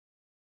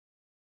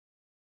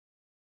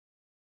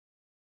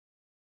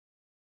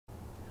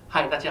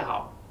嗨，大家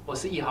好，我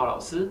是易豪老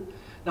师。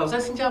那我在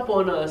新加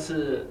坡呢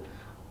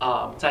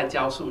在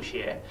教数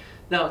学。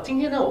那今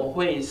天呢，我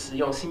会使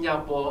用新加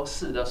坡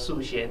式的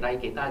数学来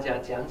给大家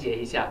讲解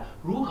一下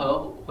如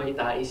何回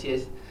答一些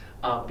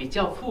比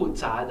较复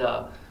杂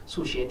的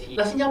数学题。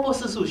那新加坡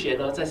式数学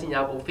呢，在新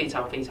加坡非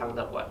常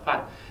的广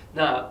泛。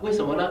那为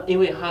什么呢？因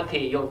为它可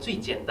以用最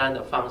简单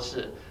的方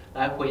式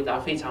来回答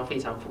非常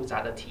复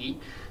杂的题。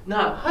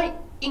那它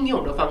应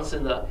用的方式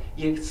呢，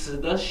也使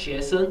得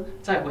学生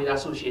在回答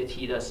数学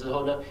题的时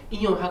候呢，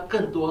应用他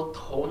更多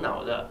头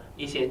脑的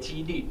一些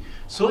几率。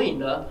所以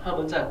呢，他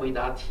们在回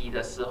答题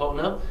的时候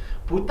呢，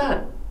不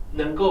但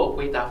能够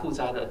回答复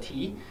杂的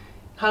题，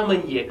他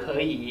们也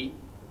可以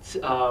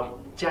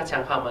加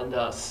强他们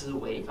的思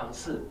维方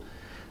式。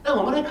那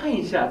我们来看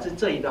一下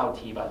这一道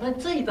题吧。那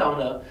这一道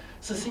呢，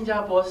是新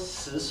加坡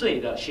10岁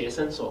的学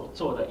生所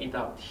做的一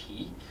道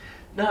题。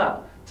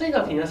那这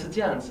道题呢是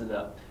这样子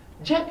的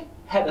 ：Jack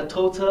had a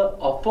total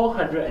of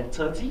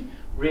 430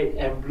 red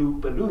and blue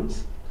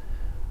balloons.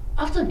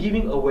 After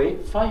giving away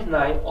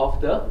 59 of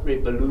the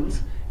red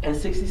balloons and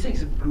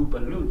 66 blue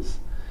balloons.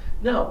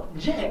 Now,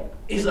 Jack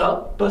is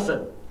a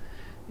person.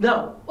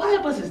 Now, what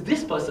happens is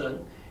this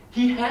person,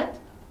 he had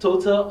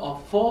total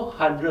of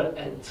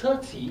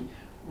 430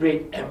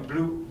 red and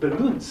blue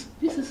balloons.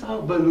 This is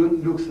how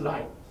balloon looks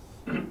like.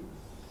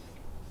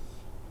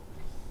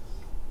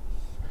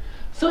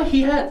 So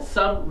he had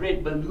some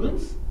red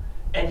balloons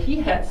and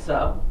he had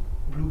some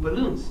blue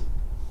balloons.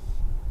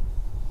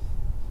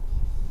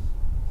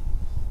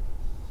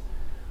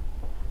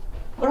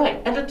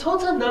 Alright, and the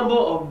total number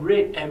of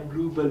red and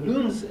blue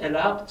balloons add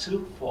up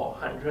to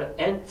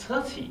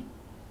 430.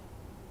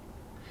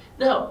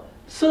 Now,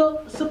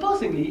 so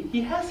supposedly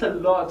he has a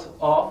lot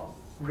of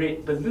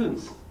red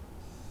balloons.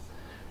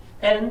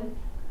 And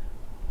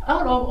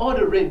out of all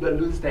the red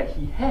balloons that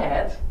he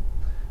had,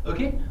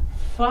 okay,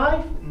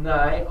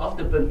 59 of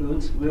the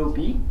balloons will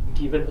be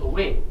given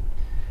away.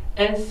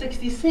 And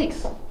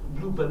 66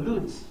 blue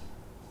balloons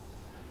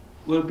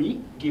will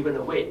be given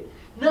away.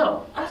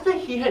 Now, after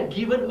he had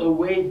given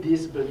away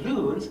these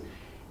balloons,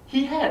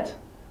 he had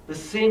the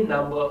same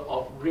number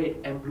of red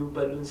and blue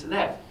balloons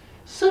left.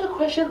 So the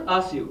question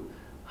asks you,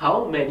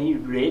 how many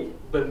red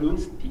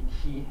balloons did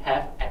he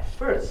have at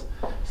first?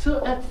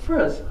 So at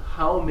first,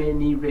 how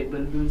many red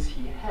balloons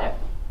he had?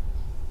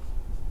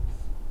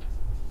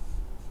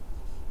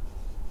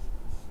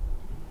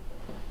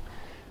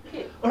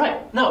 Okay.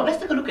 Alright, now let's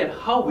take a look at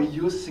how we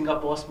use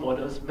Singapore's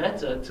models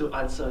method to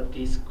answer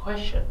this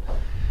question.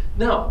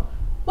 Now,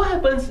 what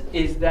happens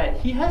is that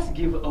he has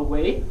given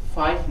away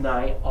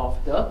 59 of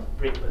the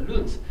red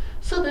balloons.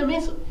 So that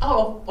means out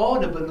of all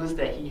the balloons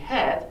that he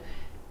had,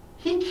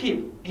 he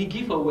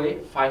gave away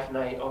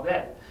 59 of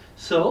that.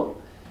 So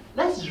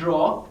let's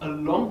draw a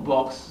long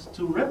box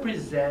to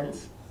represent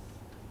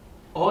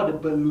all the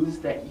balloons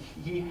that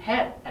he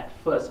had at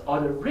first, or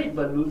the red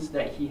balloons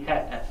that he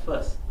had at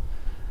first.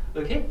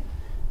 Okay,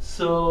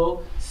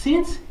 so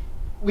since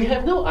we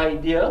have no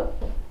idea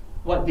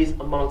what this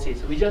amount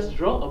is, we just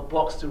draw a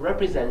box to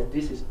represent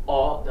this is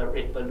all the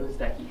red balloons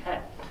that he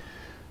had.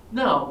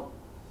 Now,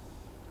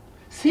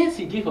 since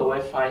he gave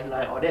away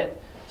 59 of that,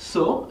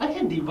 so I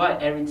can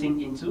divide everything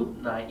into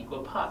 9 equal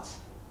parts.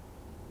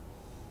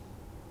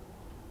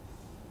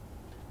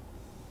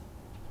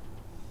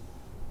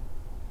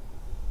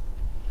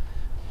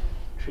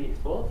 Three,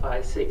 4,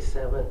 5, 6,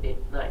 7, 8,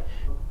 9.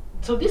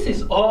 So this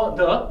is all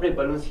the red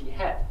balloons he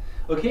had.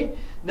 Okay.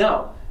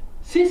 Now,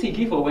 since he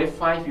gave away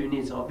 5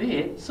 units of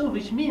it, so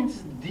which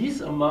means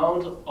this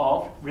amount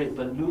of red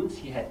balloons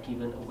he had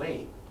given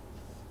away.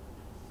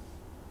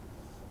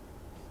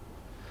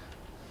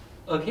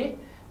 Okay.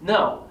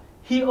 Now,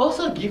 he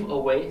also gave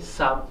away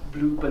some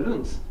blue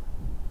balloons.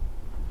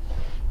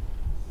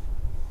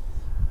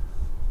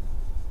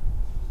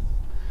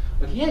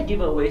 Okay, he had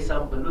given away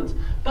some balloons,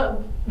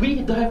 but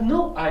we have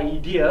no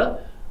idea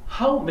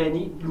how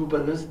many blue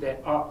balloons there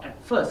are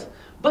at first.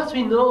 But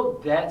we know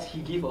that he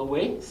gave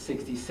away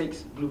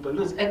 66 blue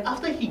balloons. And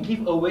after he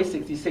gave away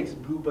 66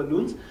 blue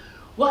balloons,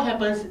 what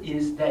happens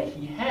is that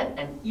he had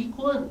an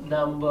equal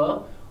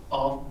number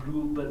of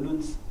blue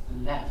balloons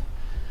left.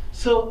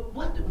 So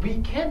what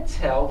we can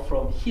tell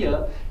from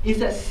here is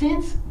that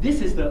since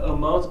this is the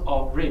amount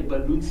of red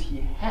balloons he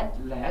had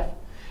left,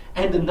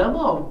 and the number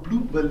of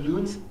blue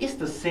balloons is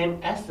the same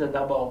as the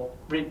number of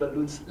red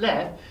balloons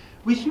left,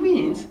 which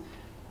means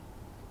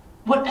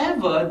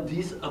whatever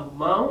this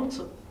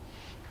amount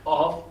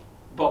of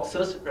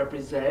boxes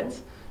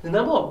represents, the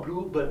number of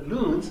blue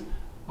balloons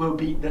will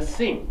be the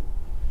same.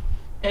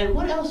 And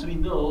what else we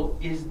know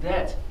is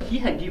that he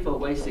had given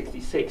away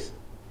 66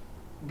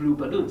 blue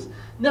balloons.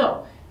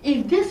 Now,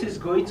 if this is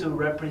going to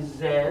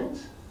represent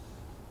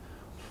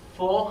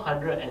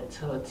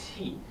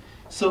 430,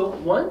 so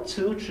 1,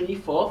 2, 3,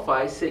 4,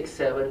 5, 6,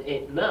 7,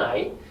 8,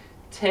 9,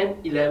 10,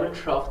 11,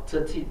 12,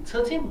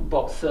 13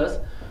 boxes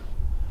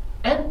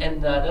and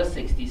another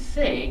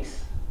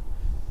 66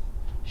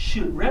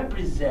 should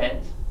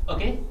represent,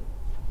 okay,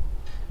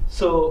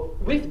 So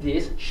with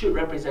this should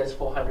represent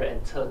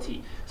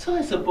 430. So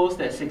I suppose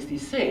that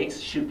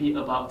 66 should be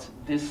about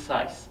this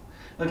size.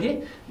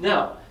 Okay,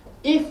 now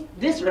if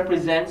this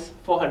represents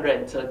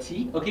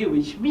 430, okay,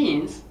 which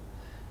means,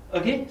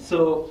 okay,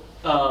 so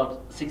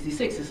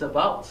 66 is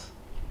about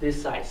this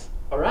size.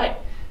 Alright,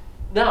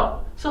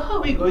 now, so how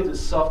are we going to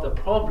solve the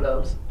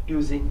problems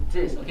using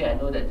this? Okay, I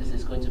know that this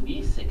is going to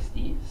be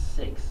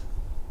 66.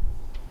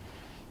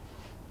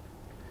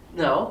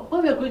 Now,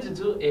 what we are going to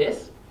do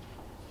is,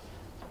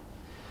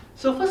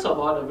 so first of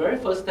all, the very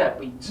first step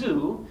we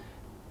do,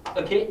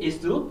 okay, is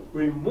to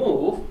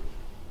remove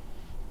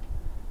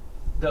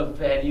the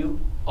value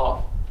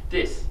of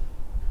this.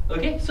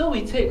 Okay, so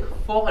we take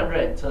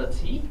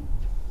 430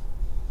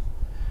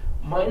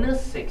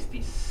 minus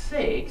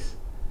 66,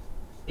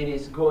 it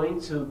is going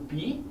to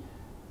be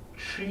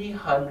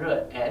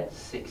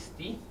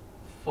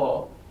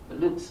 364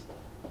 balloons.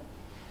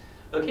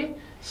 Okay,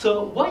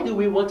 so why do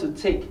we want to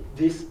take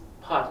this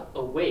part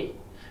away?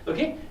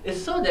 Okay,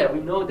 it's so that we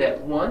know that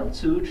 1,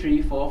 2,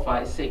 3, 4,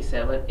 5, 6,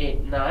 7,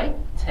 8, 9,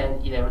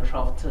 10, 11,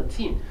 12,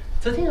 13.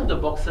 13 of the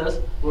boxes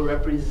will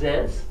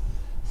represent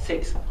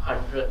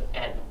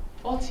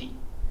 640.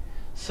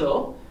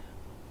 So,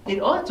 in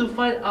order to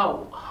find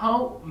out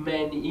how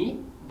many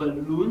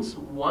balloons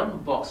one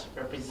box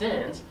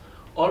represents,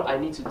 all I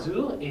need to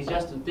do is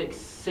just to take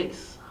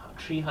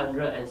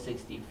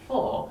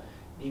 364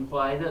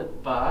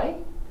 divided by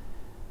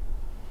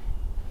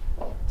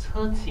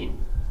 13.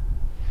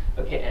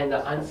 Okay, and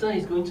the answer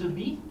is going to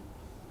be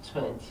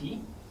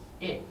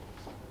 28.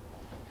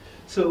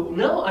 So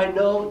now I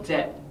know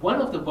that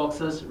one of the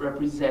boxes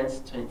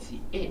represents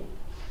 28.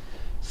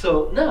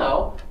 So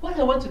now, what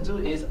I want to do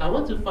is, I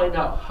want to find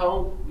out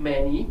how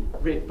many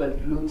red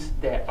balloons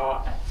there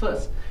are at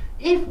first.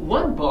 If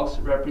one box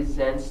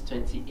represents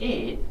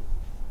 28,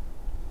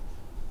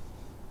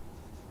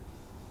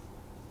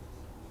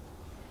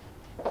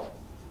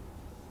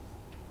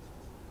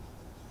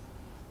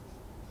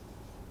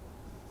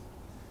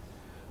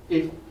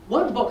 if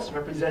one box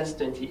represents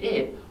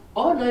 28,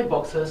 all 9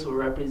 boxes will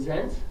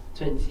represent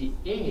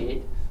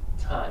 28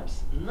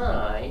 times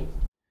 9,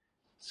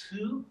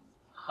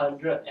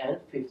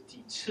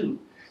 252.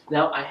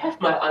 Now I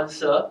have my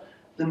answer.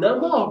 The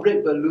number of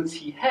red balloons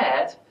he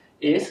had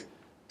is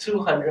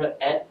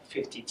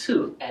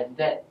 252, and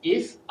that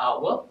is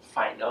our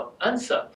final answer.